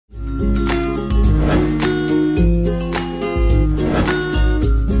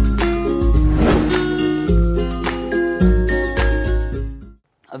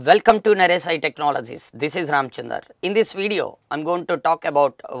Welcome to Naresh IT Technologies. This is Ram Chandra. In this video, I am going to talk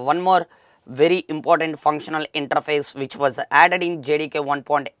about one more very important functional interface which was added in JDK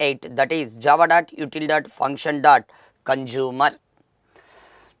 1.8, that is java.util.function.consumer.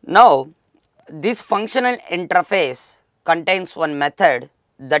 Now, this functional interface contains one method,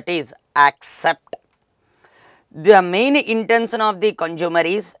 that is accept. The main intention of the consumer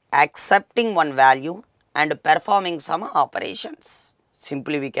is accepting one value and performing some operations.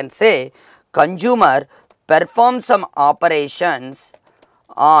 Simply we can say consumer performs some operations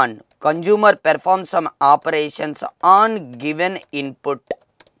on given input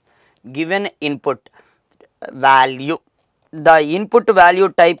value. The input value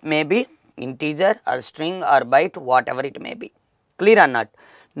type may be integer or string or byte, whatever it may be. Clear or not?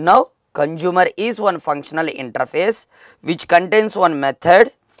 Now consumer is one functional interface which contains one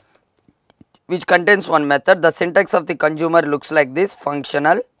method. The syntax of the consumer looks like this: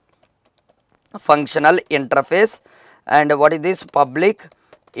 functional interface, and what is this? Public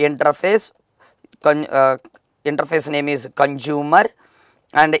interface. Interface name is consumer,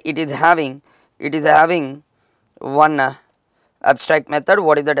 and it is having one abstract method.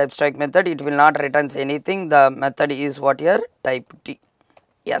 What is that abstract method? It will not return anything. The method is what here? Type T.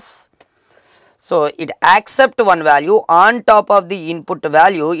 Yes. So it accept one value, on top of the input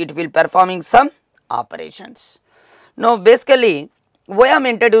value it will performing some operations. Now basically why I am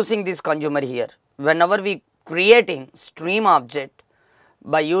introducing this consumer here? Whenever we creating stream object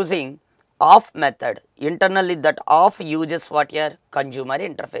by using of method, internally that of uses what here? Consumer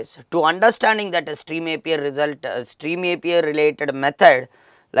interface. To understanding that a stream API related method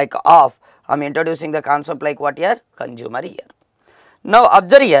like of, I am introducing the concept like what here? Consumer here. Now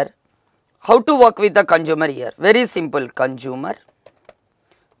observe here, how to work with the consumer here? Very simple. Consumer,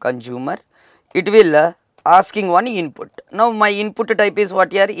 it will asking one input. Now my input type is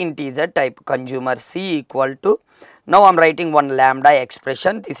what here? Integer type. Consumer C equal to, now I am writing one lambda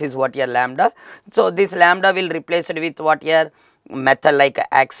expression. This is what here? Lambda. So this lambda will replace it with what here? Method like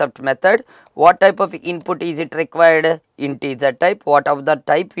accept method. What type of input is it required? Integer type. What of the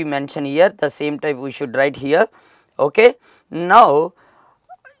type we mention here? The same type we should write here. Okay. Now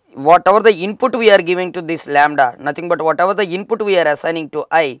whatever the input we are giving to this lambda, nothing but whatever the input we are assigning to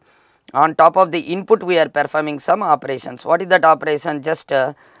I, on top of the input we are performing some operations. What is that operation? Just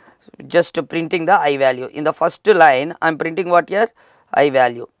printing the I value. In the first line I am printing what here? I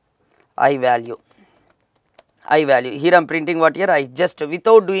value. Here I am printing what here? I, just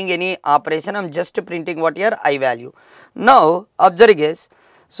without doing any operation I am just printing what here? I value. Now observe guys,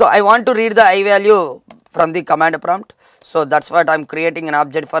 so I want to read the I value from the command prompt. So that's what I am creating an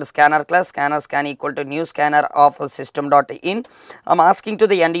object for scanner class. Scanner scan equal to new scanner of system.in. I am asking to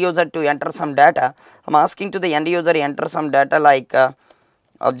the end user to enter some data. Enter some data like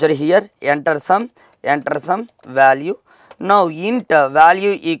observe here, enter some value. Now int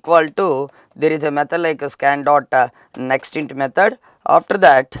value equal to, there is a method like a scan dot next int method. After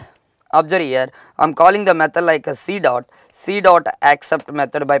that observe here, I am calling the method like a c dot accept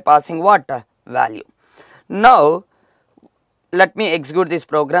method by passing what? Value. Now let me execute this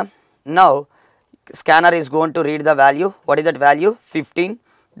program. Now scanner is going to read the value. What is that value? 15.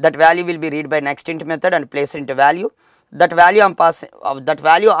 That value will be read by next int method and place into value. That value I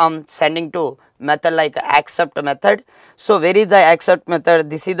am sending to method like accept method. So where is the accept method?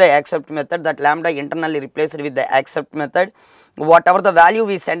 This is the accept method. That lambda internally replaced with the accept method. Whatever the value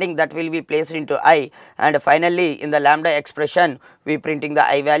we sending, that will be placed into I, and finally in the lambda expression we printing the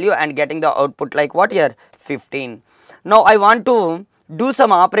I value and getting the output like what here? 15. Now I want to do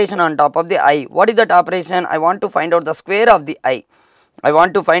some operation on top of the I. What is that operation? I want to find out the square of the I. I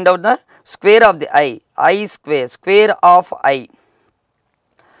square of I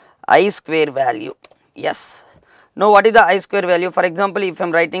square value. Yes. Now what is the I square value? For example, if I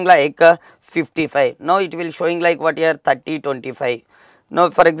am writing like 55, now it will showing like what here? 30, 25. Now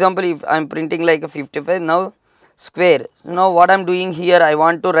for example, if I am printing like 55, now square. Now what I am doing here? I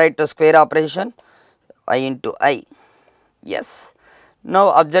want to write a square operation, I into I. Yes.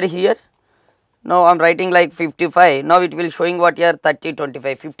 Now observe here. Now I am writing like 55. Now it will showing what here? 30,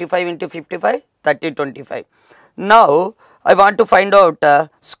 25. 55 into 55, 30, 25. Now I want to find out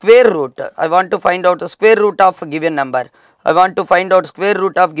square root. I square root of a given number. I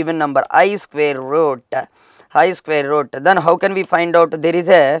square root. Then how can we find out? There is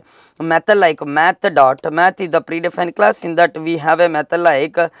a method like math dot. Math is the predefined class. In that we have a method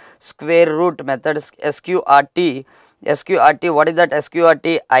like square root method, sqrt. What is that?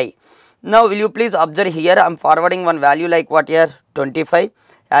 Sqrt I. Now will you please observe here? I am forwarding one value like what here? 25,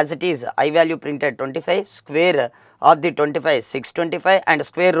 as it is I value printed 25, square of the 25 625 and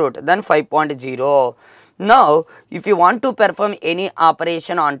square root then 5.0. Now if you want to perform any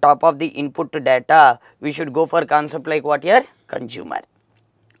operation on top of the input data, we should go for concept like what here? Consumer.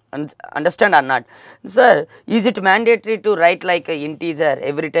 Understand or not? Sir, is it mandatory to write like a integer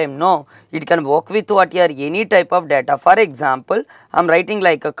every time? No, it can work with what here? Any type of data. For example, I am writing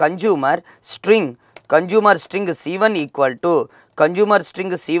like a consumer string C1 equal to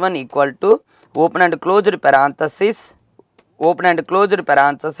open and closed parenthesis,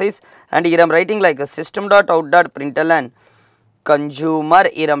 and here I am writing like a system.out.println consumer.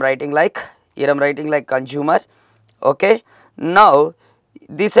 Here I am writing like consumer. Okay. Now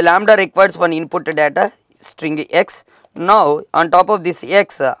this lambda requires one input data string x. Now on top of this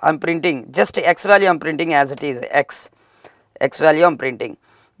x I am printing just x value, I am printing as it is x value I am printing.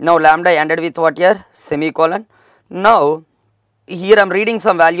 Now lambda ended with what here? Semicolon. Now here I am reading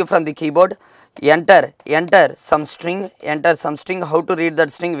some value from the keyboard. Enter some string. How to read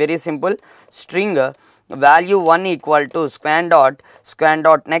that string? Very simple. String value 1 equal to square dot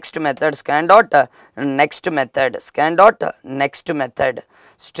next method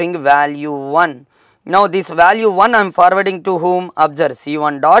string value 1. Now this value 1 I am forwarding to whom? Observe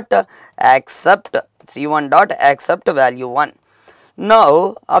C1 dot accept value 1.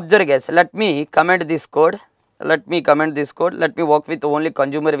 Now observe guys, let me comment this code. Let me work with only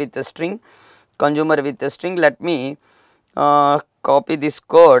consumer with a string. Let me copy this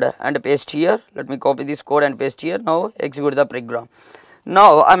code and paste here. Now execute the program.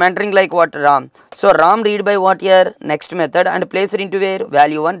 Now I am entering like what? RAM. So RAM read by what here? Next method and place it into where?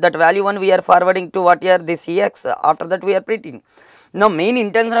 Value 1. That value 1 we are forwarding to what here? This EX. After that we are printing. Now main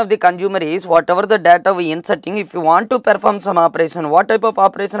intention of the consumer is whatever the data we inserting, if you want to perform some operation, what type of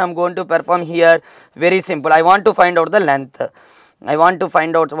operation I am going to perform here? Very simple. I want to find out the length.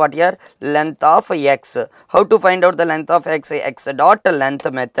 What here? Length of x. How to find out the length of x? X dot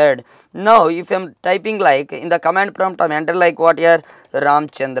length method. Now if I am typing like in the command prompt, I am enter like what here? Ram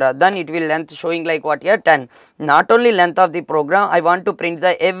Chandra. Then it will length showing like what here? 10. Not only length of the program, I want to print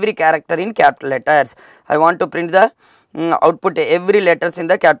the every character in capital letters. I want to print the output every letters in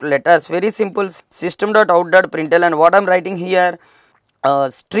the capital letters. Very simple. System.out.println and what I am writing here?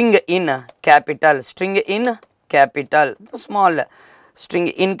 String in capital, small, string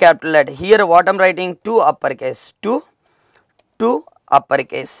in capital letter. Here what I am writing? 2 uppercase.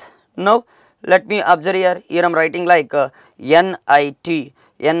 Now let me observe here. Here I am writing like NIT.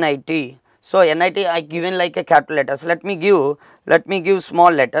 So NIT I given like a capital letters. Let me give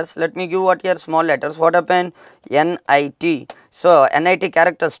small letters. What here? Small letters. What happened? NIT. So NIT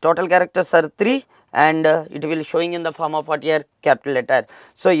characters, total characters are 3 and it will showing in the form of what here? Capital letter.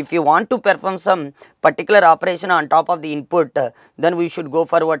 So if you want to perform some particular operation on top of the input, then we should go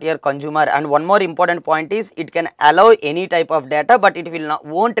for what here? Consumer. And one more important point is it can allow any type of data, but it will not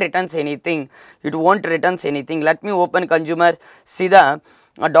won't returns anything. Let me open consumer. See the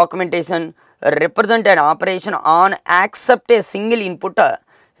documentation. Represent an operation on accept a single input,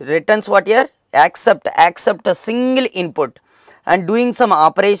 returns what here? Accept a single input and doing some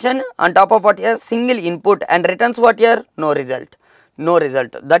operation on top of what here? Single input and returns what here? No result.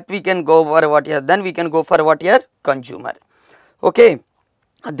 That we can go for what here? Then we can go for what here? Consumer. Okay,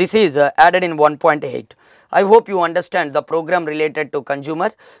 this is added in 1.8. I hope you understand the program related to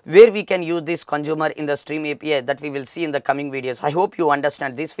consumer, where we can use this consumer in the stream API that we will see in the coming videos. I hope you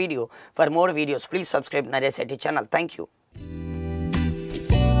understand this video. For more videos, please subscribe Naresh IT channel. Thank you.